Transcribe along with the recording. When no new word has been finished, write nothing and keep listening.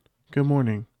Good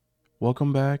morning.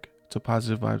 Welcome back to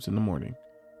Positive Vibes in the Morning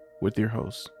with your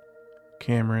host,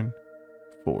 Cameron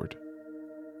Ford.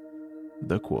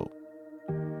 The quote: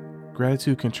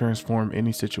 Gratitude can transform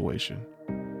any situation.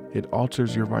 It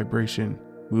alters your vibration,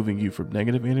 moving you from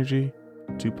negative energy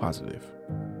to positive.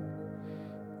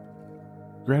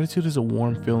 Gratitude is a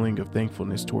warm feeling of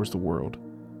thankfulness towards the world,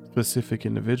 specific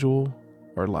individual,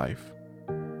 or life.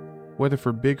 Whether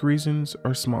for big reasons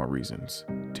or small reasons,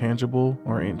 tangible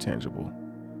or intangible.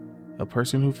 A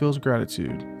person who feels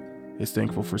gratitude is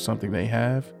thankful for something they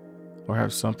have or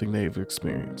have something they've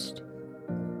experienced.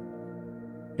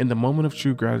 In the moment of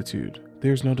true gratitude,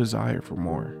 there's no desire for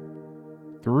more.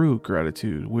 Through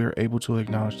gratitude, we are able to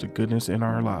acknowledge the goodness in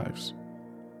our lives.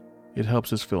 It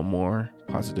helps us feel more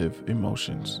positive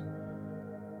emotions,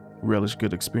 relish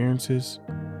good experiences,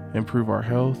 improve our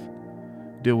health,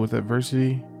 deal with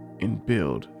adversity, and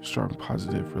build strong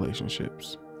positive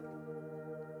relationships.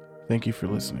 Thank you for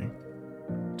listening.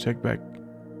 Check back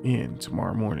in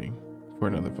tomorrow morning for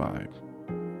another vibe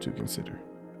to consider.